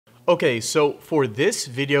Okay, so for this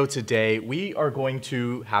video today, we are going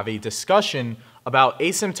to have a discussion about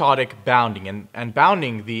asymptotic bounding and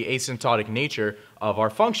bounding the asymptotic nature of our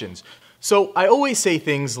functions. So I always say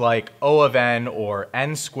things like O of n or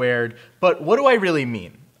n squared, but what do I really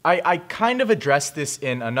mean? I kind of addressed this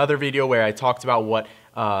in another video where I talked about what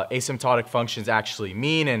asymptotic functions actually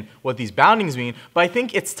mean and what these boundings mean, but I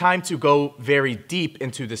think it's time to go very deep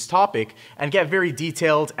into this topic and get very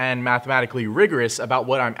detailed and mathematically rigorous about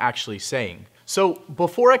what I'm actually saying. So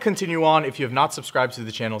before I continue on, if you have not subscribed to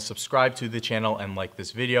the channel, subscribe to the channel and like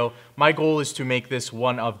this video. My goal is to make this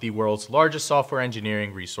one of the world's largest software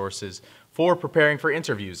engineering resources for preparing for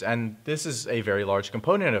interviews, and this is a very large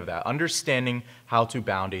component of that, understanding how to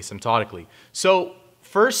bound asymptotically. So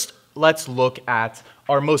first, let's look at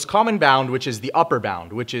our most common bound, which is the upper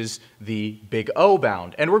bound, which is the big O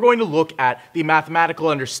bound. And we're going to look at the mathematical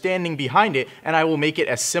understanding behind it, and I will make it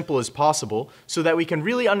as simple as possible so that we can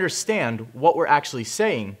really understand what we're actually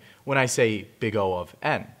saying when I say big O of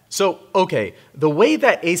n. So, okay, the way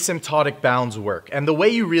that asymptotic bounds work, and the way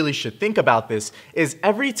you really should think about this, is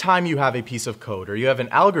every time you have a piece of code or you have an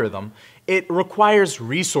algorithm, it requires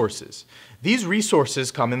resources. These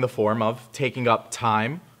resources come in the form of taking up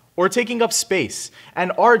time or taking up space.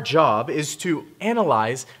 And our job is to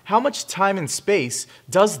analyze how much time and space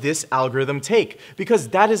does this algorithm take, because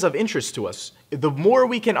that is of interest to us. The more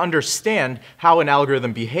we can understand how an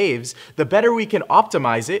algorithm behaves, the better we can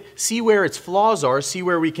optimize it, see where its flaws are, see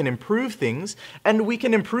where we can improve things, and we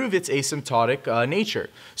can improve its asymptotic nature.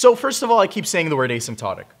 So first of all, I keep saying the word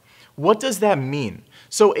asymptotic. What does that mean?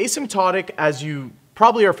 So asymptotic, as you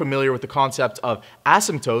probably are familiar with the concept of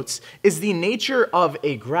asymptotes, is the nature of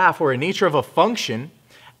a graph or a nature of a function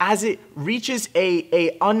as it reaches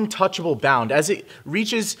a untouchable bound, as it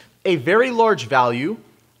reaches a very large value.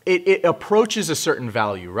 It approaches a certain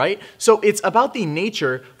value, right? So it's about the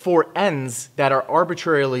nature for n's that are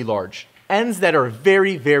arbitrarily large. N's that are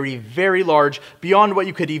very, very, very large, beyond what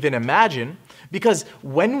you could even imagine. Because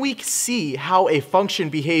when we see how a function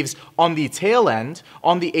behaves on the tail end,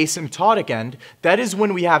 on the asymptotic end, that is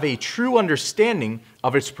when we have a true understanding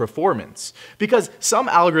of its performance. Because some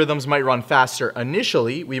algorithms might run faster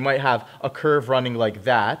initially. We might have a curve running like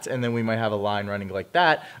that, and then we might have a line running like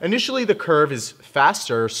that. Initially, the curve is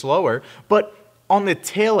faster or slower, but on the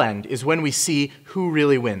tail end is when we see who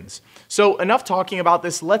really wins. So enough talking about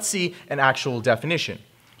this, let's see an actual definition.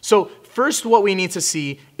 So first, what we need to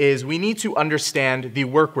see is we need to understand the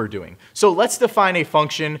work we're doing. So let's define a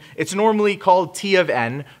function. It's normally called t of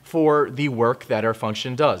n for the work that our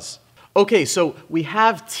function does. Okay, so we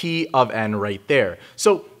have t of n right there.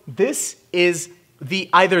 So this is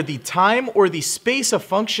either the time or the space a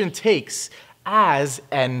function takes as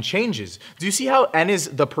n changes. Do you see how n is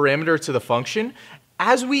the parameter to the function?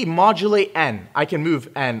 As we modulate n, I can move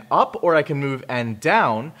n up or I can move n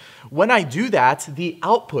down. When I do that, the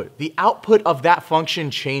output of that function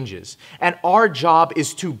changes. And our job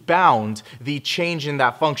is to bound the change in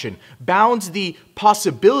that function, bound the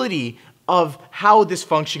possibility of how this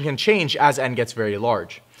function can change as n gets very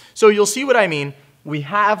large. So you'll see what I mean. We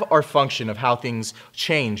have our function of how things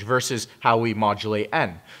change versus how we modulate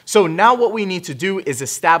n. So now what we need to do is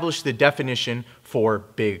establish the definition for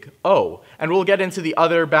big O. And we'll get into the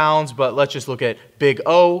other bounds, but let's just look at big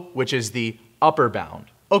O, which is the upper bound.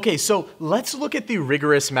 Okay, so let's look at the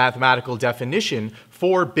rigorous mathematical definition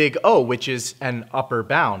for big O, which is an upper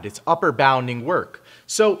bound. It's upper bounding work.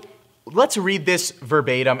 So let's read this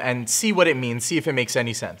verbatim and see what it means, see if it makes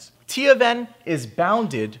any sense. T of n is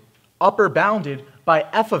bounded, upper bounded, by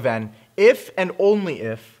f of n if and only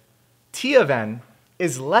if t of n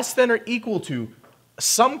is less than or equal to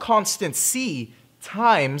some constant c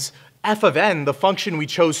times f of n, the function we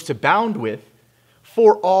chose to bound with,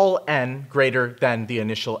 for all n greater than the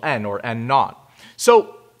initial n, or n naught.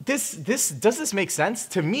 So does this make sense?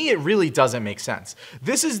 To me, it really doesn't make sense.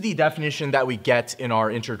 This is the definition that we get in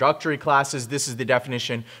our introductory classes. This is the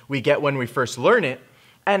definition we get when we first learn it.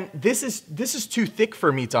 And this is too thick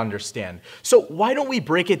for me to understand. So why don't we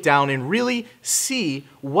break it down and really see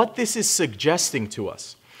what this is suggesting to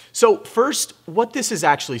us? So first, what this is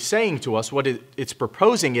actually saying to us, what it's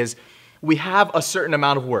proposing is we have a certain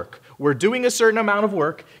amount of work. We're doing a certain amount of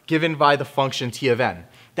work given by the function t of n.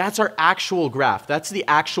 That's our actual graph. That's the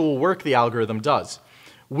actual work the algorithm does.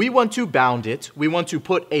 We want to bound it. We want to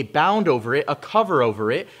put a bound over it, a cover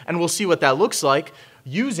over it, and we'll see what that looks like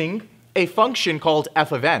using a function called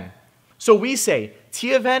f of n. So we say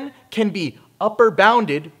t of n can be upper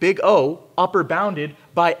bounded, big O, upper bounded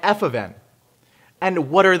by f of n.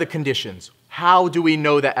 And what are the conditions? How do we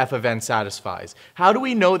know that f of n satisfies? How do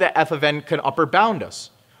we know that f of n can upper bound us?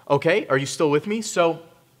 Okay, are you still with me? So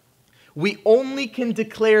We only can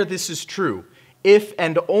declare this is true if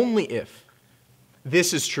and only if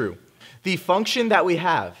this is true. The function that we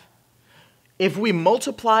have, if we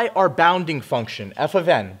multiply our bounding function, f of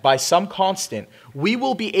n, by some constant, we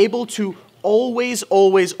will be able to always,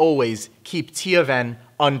 always, always keep t of n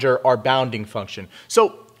under our bounding function.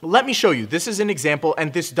 So let me show you. This is an example,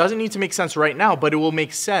 and this doesn't need to make sense right now, but it will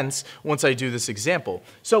make sense once I do this example.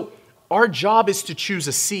 So our job is to choose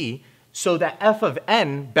a c so that f of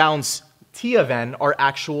n bounds t of n, our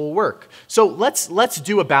actual work. So let's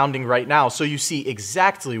do a bounding right now so you see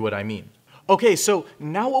exactly what I mean. Okay, so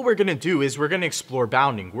now what we're going to do is we're going to explore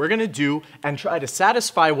bounding. We're going to do and try to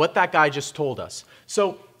satisfy what that guy just told us.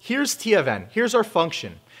 So here's t of n. Here's our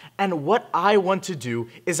function. And what I want to do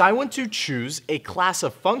is I want to choose a class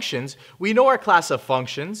of functions. We know our class of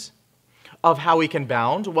functions of how we can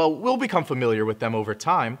bound. Well, we'll become familiar with them over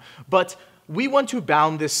time, but we want to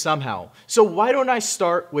bound this somehow. So why don't I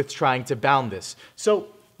start with trying to bound this? So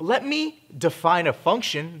let me define a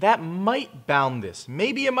function that might bound this.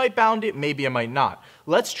 Maybe it might bound it, maybe it might not.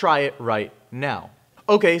 Let's try it right now.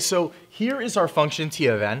 Okay, so here is our function t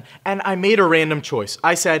of n, and I made a random choice.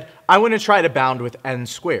 I said, I want to try to bound with n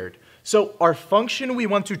squared. So our function we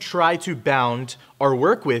want to try to bound our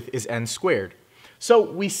work with is n squared. So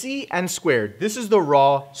we see n squared. This is the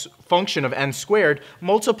raw function of n squared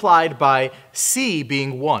multiplied by c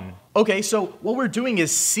being 1. Okay, so what we're doing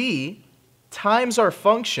is c times our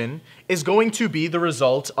function is going to be the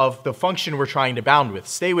result of the function we're trying to bound with.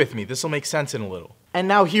 Stay with me. This will make sense in a little. And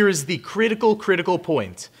now here is the critical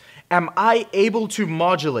point. Am I able to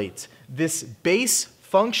modulate this base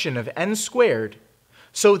function of n squared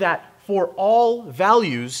so that for all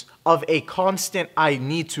values of a constant I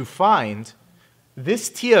need to find, this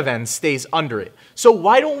t of n stays under it? So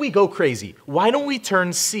why don't we go crazy? Why don't we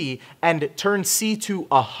turn c to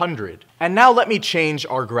 100? And now let me change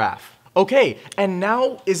our graph. Okay, and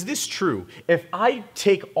now is this true? If I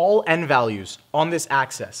take all n values on this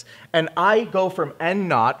axis and I go from n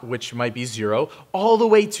naught, which might be 0, all the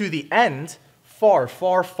way to the end, far,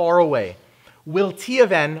 far, far away, will t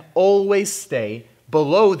of n always stay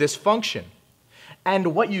below this function?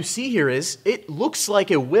 And what you see here is, it looks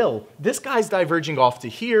like it will. This guy's diverging off to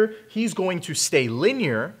here. He's going to stay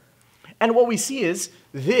linear. And what we see is,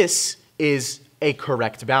 this is a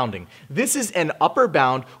correct bounding. This is an upper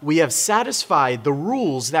bound. We have satisfied the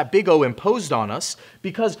rules that Big O imposed on us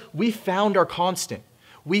because we found our constant.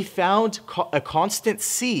 We found a constant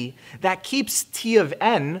c that keeps t of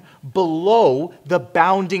n below the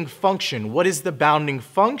bounding function. What is the bounding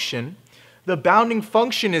function? The bounding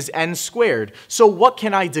function is n squared. So what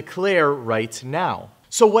can I declare right now?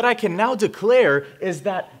 So what I can now declare is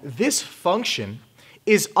that this function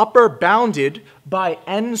is upper bounded by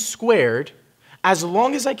n squared as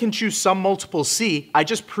long as I can choose some multiple c. I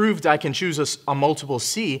just proved I can choose a multiple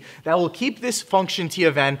c that will keep this function t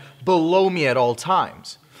of n below me at all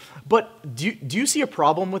times. But do you see a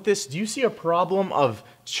problem with this? Do you see a problem of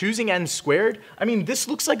choosing n squared? I mean, this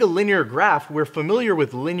looks like a linear graph. We're familiar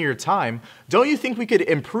with linear time. Don't you think we could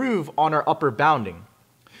improve on our upper bounding?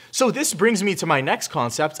 So this brings me to my next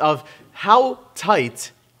concept of how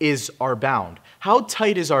tight is our bound? How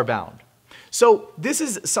tight is our bound? So this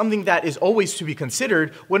is something that is always to be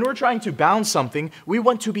considered. When we're trying to bound something, we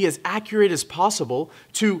want to be as accurate as possible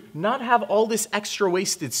to not have all this extra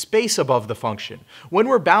wasted space above the function. When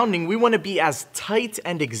we're bounding, we want to be as tight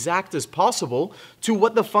and exact as possible to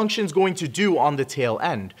what the function's going to do on the tail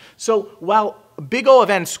end. So while Big O of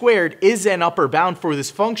n squared is an upper bound for this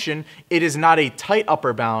function, it is not a tight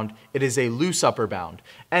upper bound, it is a loose upper bound.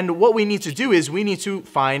 And what we need to do is we need to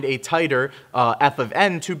find a tighter f of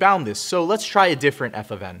n to bound this. So let's try a different f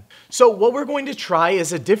of n. So what we're going to try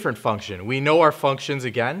is a different function. We know our functions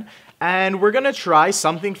again, and we're going to try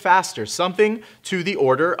something faster, something to the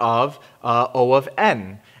order of O of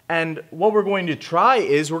n. And what we're going to try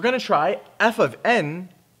is we're going to try f of n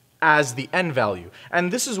as the n value.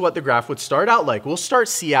 And this is what the graph would start out like. We'll start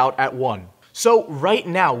c out at 1. So right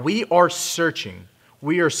now we are searching.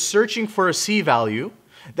 We are searching for a c value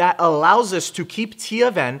that allows us to keep t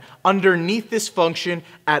of n underneath this function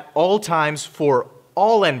at all times for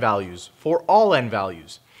all n values.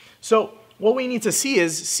 So what we need to see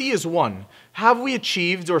is c is 1. Have we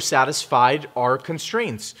achieved or satisfied our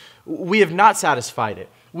constraints? We have not satisfied it.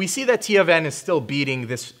 We see that t of n is still beating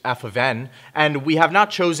this f of n, and we have not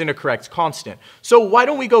chosen a correct constant. So why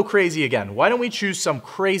don't we go crazy again? Why don't we choose some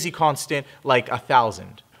crazy constant like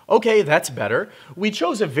 1,000? Okay, that's better. We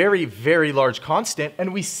chose a very, very large constant,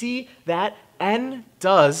 and we see that n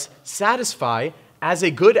does satisfy as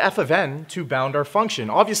a good f of n to bound our function.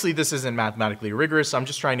 Obviously, this isn't mathematically rigorous. I'm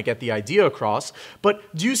just trying to get the idea across.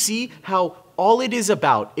 But do you see how all it is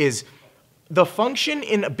about is the function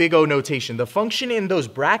in big O notation, the function in those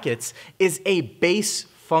brackets is a base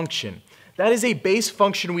function. That is a base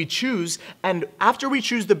function we choose, and after we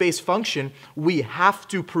choose the base function, we have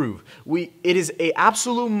to prove. It is an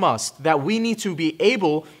absolute must that we need to be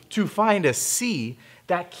able to find a c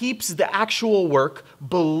that keeps the actual work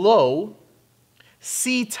below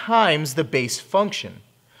c times the base function.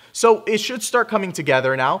 So it should start coming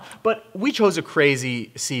together now, but we chose a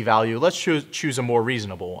crazy c value. Let's choose a more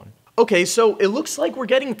reasonable one. Okay, so it looks like we're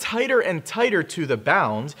getting tighter and tighter to the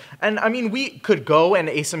bound, and I mean, we could go and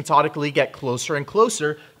asymptotically get closer and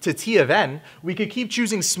closer to t of n. We could keep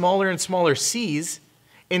choosing smaller and smaller c's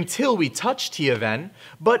until we touch t of n,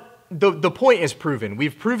 but the point is proven.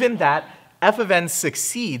 We've proven that f of n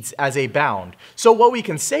succeeds as a bound. So what we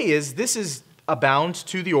can say is this is a bound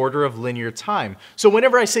to the order of linear time. So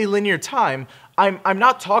whenever I say linear time, I'm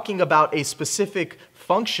not talking about a specific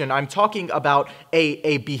function. I'm talking about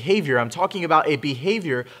a behavior. I'm talking about a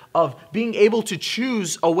behavior of being able to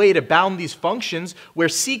choose a way to bound these functions where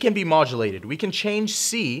c can be modulated. We can change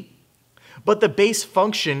c, but the base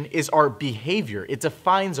function is our behavior. It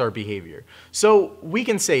defines our behavior. So we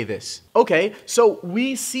can say this. Okay, so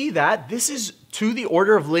we see that this is to the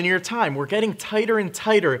order of linear time. We're getting tighter and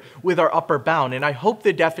tighter with our upper bound, and I hope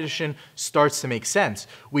the definition starts to make sense.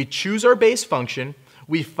 We choose our base function,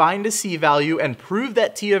 we find a c value and prove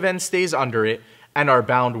that t of n stays under it, and our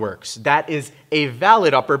bound works. That is a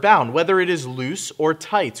valid upper bound, whether it is loose or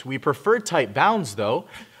tight. We prefer tight bounds though,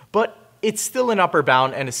 but it's still an upper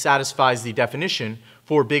bound and it satisfies the definition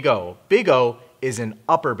for big O. Big O is an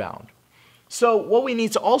upper bound. So what we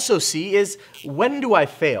need to also see is, when do I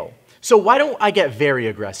fail? So why don't I get very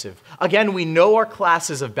aggressive? Again, we know our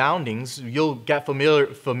classes of boundings. You'll get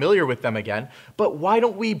familiar with them again. But why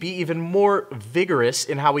don't we be even more vigorous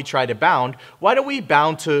in how we try to bound? Why don't we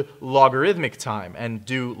bound to logarithmic time and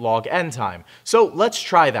do log n time? So let's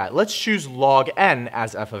try that. Let's choose log n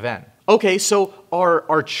as f of n. Okay, so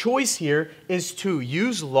our choice here is to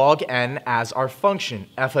use log n as our function,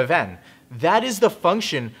 f of n. That is the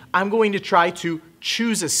function I'm going to try to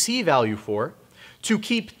choose a c value for, to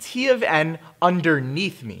keep t of n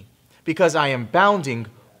underneath me, because I am bounding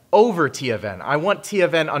over t of n. I want t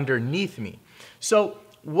of n underneath me. So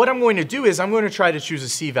what I'm going to do is I'm going to try to choose a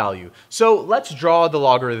c value. So let's draw the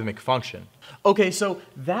logarithmic function. Okay, so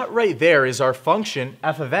that right there is our function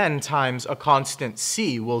f of n times a constant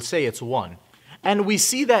c. We'll say it's 1. And we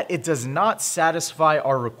see that it does not satisfy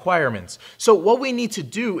our requirements. So what we need to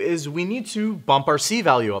do is we need to bump our c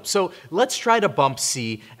value up. So let's try to bump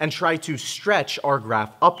c and try to stretch our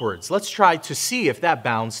graph upwards. Let's try to see if that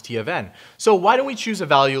bounds t of n. So why don't we choose a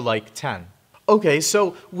value like 10? Okay,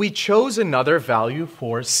 so we chose another value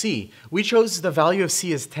for c. We chose the value of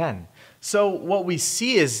c as 10. So what we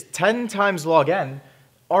see is 10 times log n.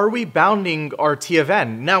 Are we bounding our t of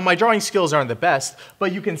n? Now, my drawing skills aren't the best,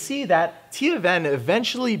 but you can see that t of n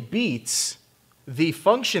eventually beats the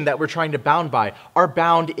function that we're trying to bound by. Our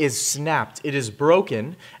bound is snapped, it is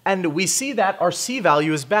broken, and we see that our c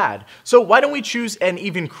value is bad. So why don't we choose an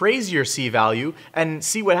even crazier c value and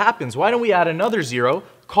see what happens? Why don't we add another 0,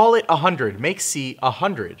 call it 100, make c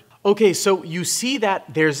 100. Okay, so you see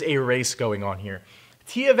that there's a race going on here.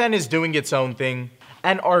 T of n is doing its own thing,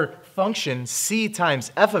 and our function c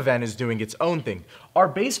times f of n is doing its own thing. Our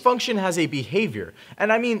base function has a behavior,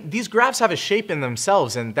 and I mean, these graphs have a shape in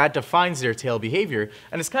themselves, and that defines their tail behavior,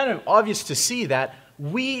 and it's kind of obvious to see that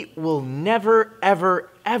we will never, ever,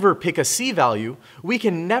 ever pick a c value. We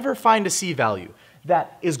can never find a c value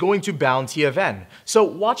that is going to bound t of n. So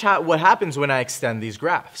watch what happens when I extend these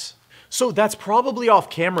graphs. So that's probably off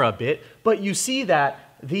camera a bit, but you see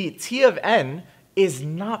that the t of n is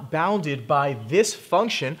not bounded by this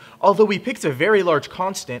function, although we picked a very large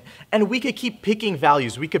constant, and we could keep picking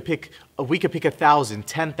values. We could pick 1,000,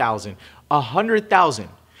 10,000, 100,000.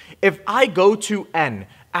 If I go to n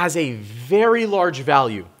as a very large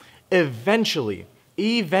value, eventually,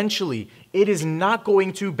 it is not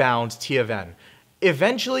going to bound t of n.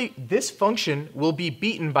 Eventually, this function will be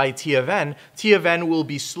beaten by t of n will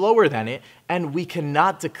be slower than it, and we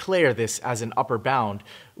cannot declare this as an upper bound.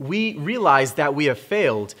 We realize that we have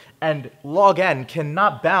failed, and log n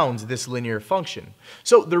cannot bound this linear function.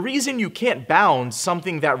 So the reason you can't bound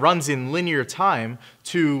something that runs in linear time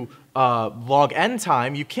to log n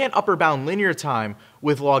time, you can't upper bound linear time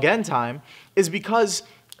with log n time, is because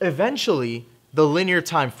eventually the linear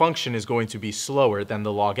time function is going to be slower than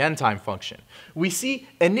the log n time function. We see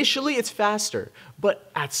initially it's faster, but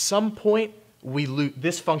at some point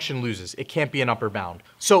this function loses. It can't be an upper bound.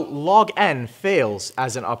 So log n fails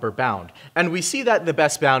as an upper bound. And we see that the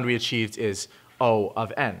best bound we achieved is O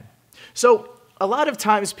of n. So a lot of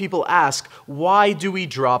times people ask, why do we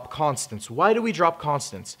drop constants? Why do we drop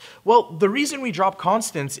constants? Well, the reason we drop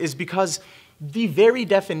constants is because the very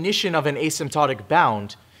definition of an asymptotic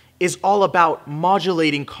bound is all about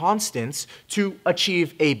modulating constants to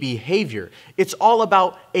achieve a behavior. It's all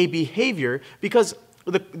about a behavior because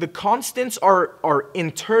the constants are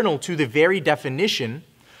internal to the very definition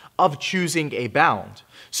of choosing a bound.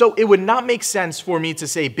 So it would not make sense for me to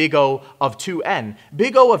say big O of 2n.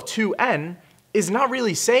 Big O of 2n is not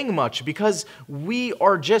really saying much because we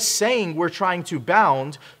are just saying we're trying to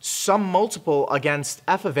bound some multiple against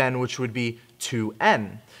f of n, which would be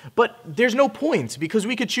 2n. But there's no point because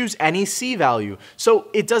we could choose any c value. So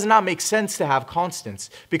it does not make sense to have constants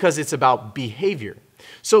because it's about behavior.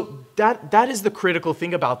 So that is the critical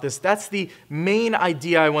thing about this. That's the main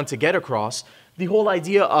idea I want to get across. The whole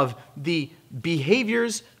idea of the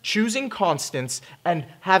behaviors choosing constants and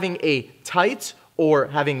having a tight or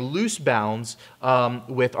having loose bounds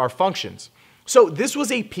with our functions. So this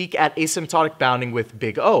was a peek at asymptotic bounding with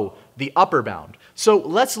big O, the upper bound. So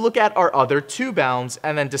let's look at our other two bounds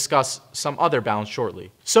and then discuss some other bounds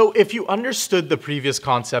shortly. So if you understood the previous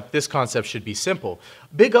concept, this concept should be simple.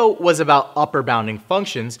 Big O was about upper bounding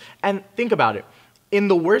functions, and think about it. In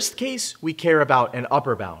the worst case, we care about an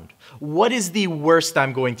upper bound. What is the worst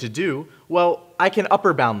I'm going to do? Well, I can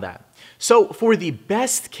upper bound that. So for the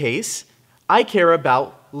best case, I care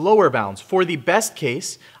about lower bounds. For the best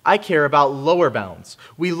case, I care about lower bounds.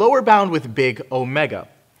 We lower bound with big omega.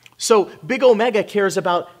 So big omega cares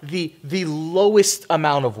about the lowest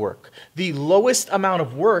amount of work. The lowest amount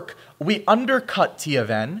of work, we undercut t of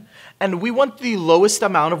n, and we want the lowest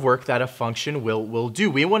amount of work that a function will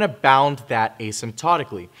do. We want to bound that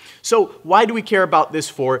asymptotically. So why do we care about this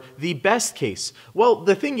for the best case? Well,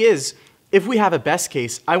 the thing is, if we have a best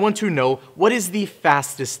case, I want to know what is the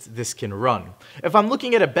fastest this can run. If I'm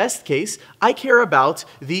looking at a best case, I care about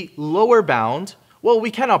the lower bound. Well, we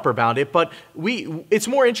can upper bound it, but it's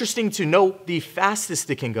more interesting to know the fastest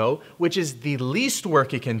it can go, which is the least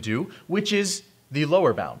work it can do, which is the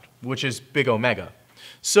lower bound, which is big omega.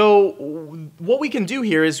 So what we can do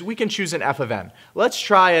here is we can choose an f of n. Let's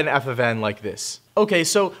try an f of n like this. Okay,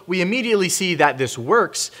 so we immediately see that this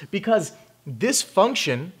works because this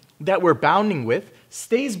function that we're bounding with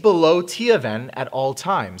stays below t of n at all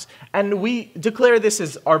times. And we declare this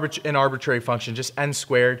as an arbitrary function, just n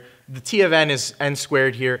squared. The t of n is n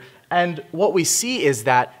squared here. And what we see is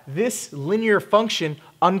that this linear function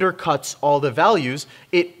undercuts all the values.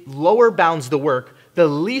 It lower bounds the work. The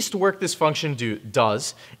least work this function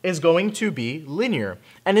does is going to be linear.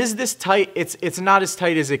 And is this tight? It's not as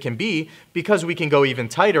tight as it can be because we can go even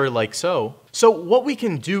tighter like so. So what we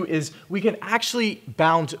can do is we can actually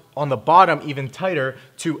bound on the bottom even tighter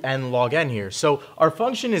to n log n here. So our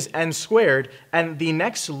function is n squared, and the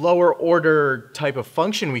next lower order type of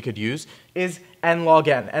function we could use is n log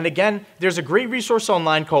n. And again, there's a great resource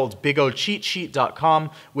online called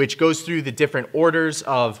bigocheatsheet.com, which goes through the different orders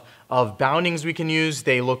of boundings we can use.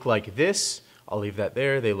 They look like this. I'll leave that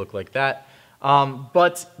there. They look like that.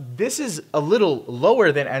 But this is a little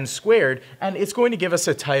lower than n squared, and it's going to give us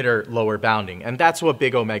a tighter lower bounding. And that's what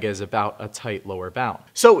big omega is about, a tight lower bound.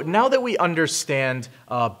 So now that we understand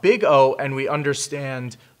big O and we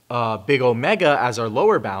understand big omega as our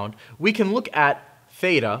lower bound, we can look at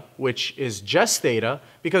theta, which is just theta,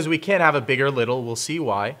 because we can't have a bigger little. We'll see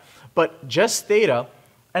why. But just theta,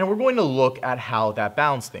 and we're going to look at how that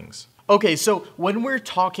bounds things. Okay, so when we're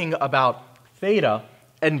talking about theta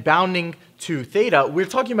and bounding to theta, we're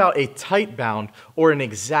talking about a tight bound or an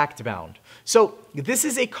exact bound. So this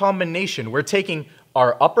is a combination. We're taking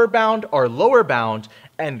our upper bound, our lower bound,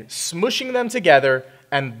 and smushing them together,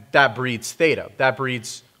 and that breeds theta. That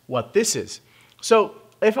breeds what this is. So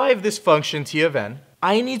if I have this function t of n,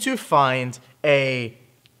 I need to find a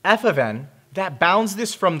f of n that bounds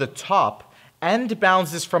this from the top and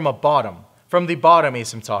bounds this from the bottom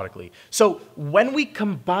asymptotically. So when we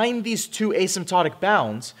combine these two asymptotic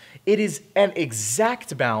bounds, it is an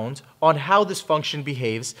exact bound on how this function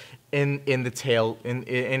behaves in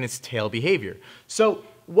its tail behavior. So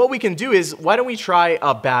what we can do is, why don't we try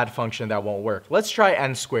a bad function that won't work? Let's try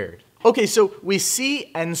n squared. Okay, so we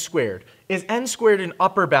see n squared. Is n squared an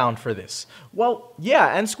upper bound for this? Well,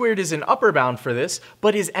 yeah, n squared is an upper bound for this,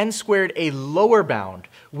 but is n squared a lower bound?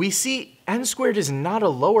 We see n squared is not a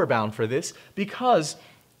lower bound for this because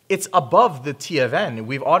it's above the t of n.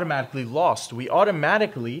 We've automatically lost. We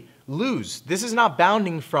automatically lose. This is not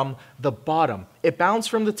bounding from the bottom. It bounds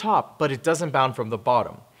from the top, but it doesn't bound from the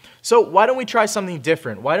bottom. So why don't we try something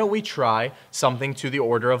different? Why don't we try something to the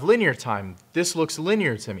order of linear time? This looks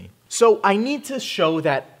linear to me. So I need to show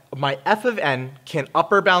that my f of n can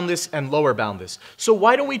upper bound this and lower bound this. So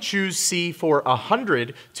why don't we choose c for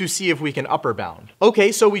 100 to see if we can upper bound?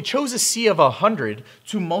 Okay, so we chose a c of 100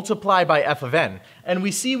 to multiply by f of n, and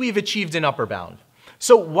we see we've achieved an upper bound.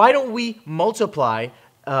 So why don't we multiply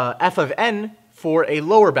f of n for a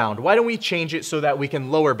lower bound? Why don't we change it so that we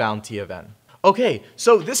can lower bound t of n? Okay,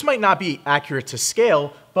 so this might not be accurate to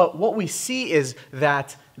scale, but what we see is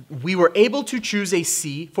that we were able to choose a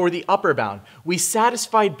c for the upper bound. We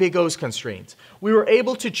satisfied big O's constraint. We were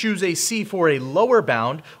able to choose a c for a lower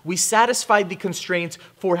bound. We satisfied the constraint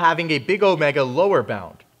for having a big omega lower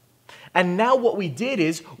bound. And now what we did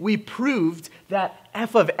is we proved that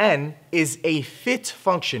f of n is a fit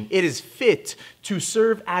function. It is fit to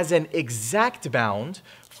serve as an exact bound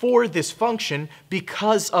for this function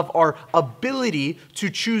because of our ability to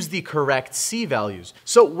choose the correct c values.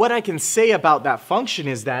 So what I can say about that function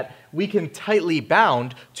is that we can tightly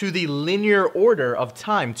bound to the linear order of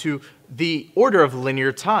time, to the order of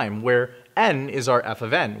linear time, where n is our f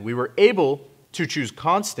of n. We were able to choose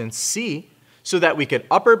constants c so that we could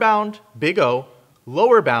upper bound big O,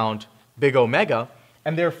 lower bound big omega,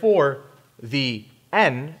 and therefore the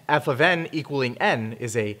n, f of n equaling n,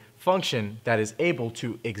 is a function that is able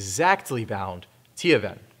to exactly bound t of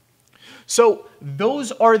n. So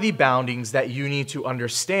those are the boundings that you need to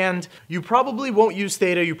understand. You probably won't use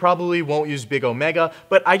theta, you probably won't use big omega,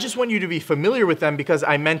 but I just want you to be familiar with them because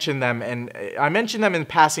I mentioned them, and I mentioned them in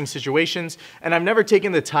passing situations, and I've never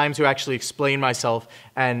taken the time to actually explain myself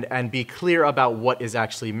and be clear about what is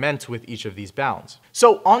actually meant with each of these bounds.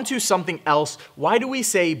 So on to something else. Why do we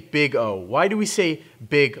say big O? Why do we say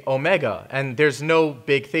big omega? And there's no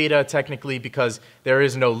big theta technically because there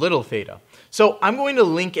is no little theta. So I'm going to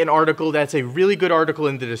link an article that's a really good article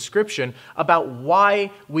in the description about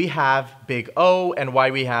why we have big O and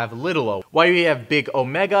why we have little o, why we have big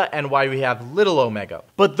omega and why we have little omega.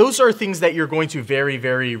 But those are things that you're going to very,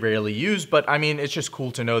 very rarely use, but I mean, it's just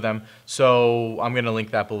cool to know them. So I'm going to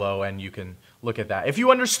link that below and you can look at that. If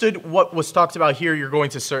you understood what was talked about here, you're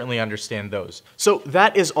going to certainly understand those. So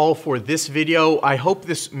that is all for this video. I hope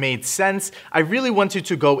this made sense. I really wanted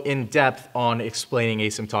to go in depth on explaining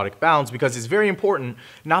asymptotic bounds because it's very important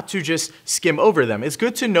not to just skim over them. It's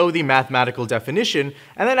good to know the mathematical definition,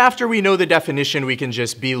 and then after we know the definition, we can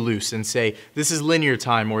just be loose and say, this is linear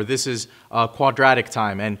time or this is quadratic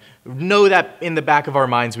time, and know that in the back of our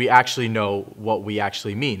minds we actually know what we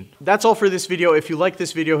actually mean. That's all for this video. If you like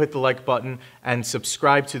this video, hit the like button and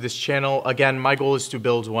subscribe to this channel. Again, my goal is to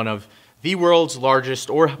build one of the world's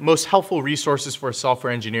largest or most helpful resources for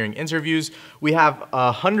software engineering interviews. We have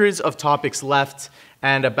hundreds of topics left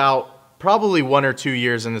and about probably 1 or 2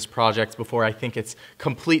 years in this project before I think it's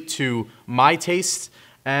complete to my taste.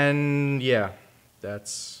 And yeah,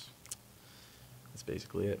 that's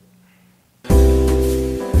basically it.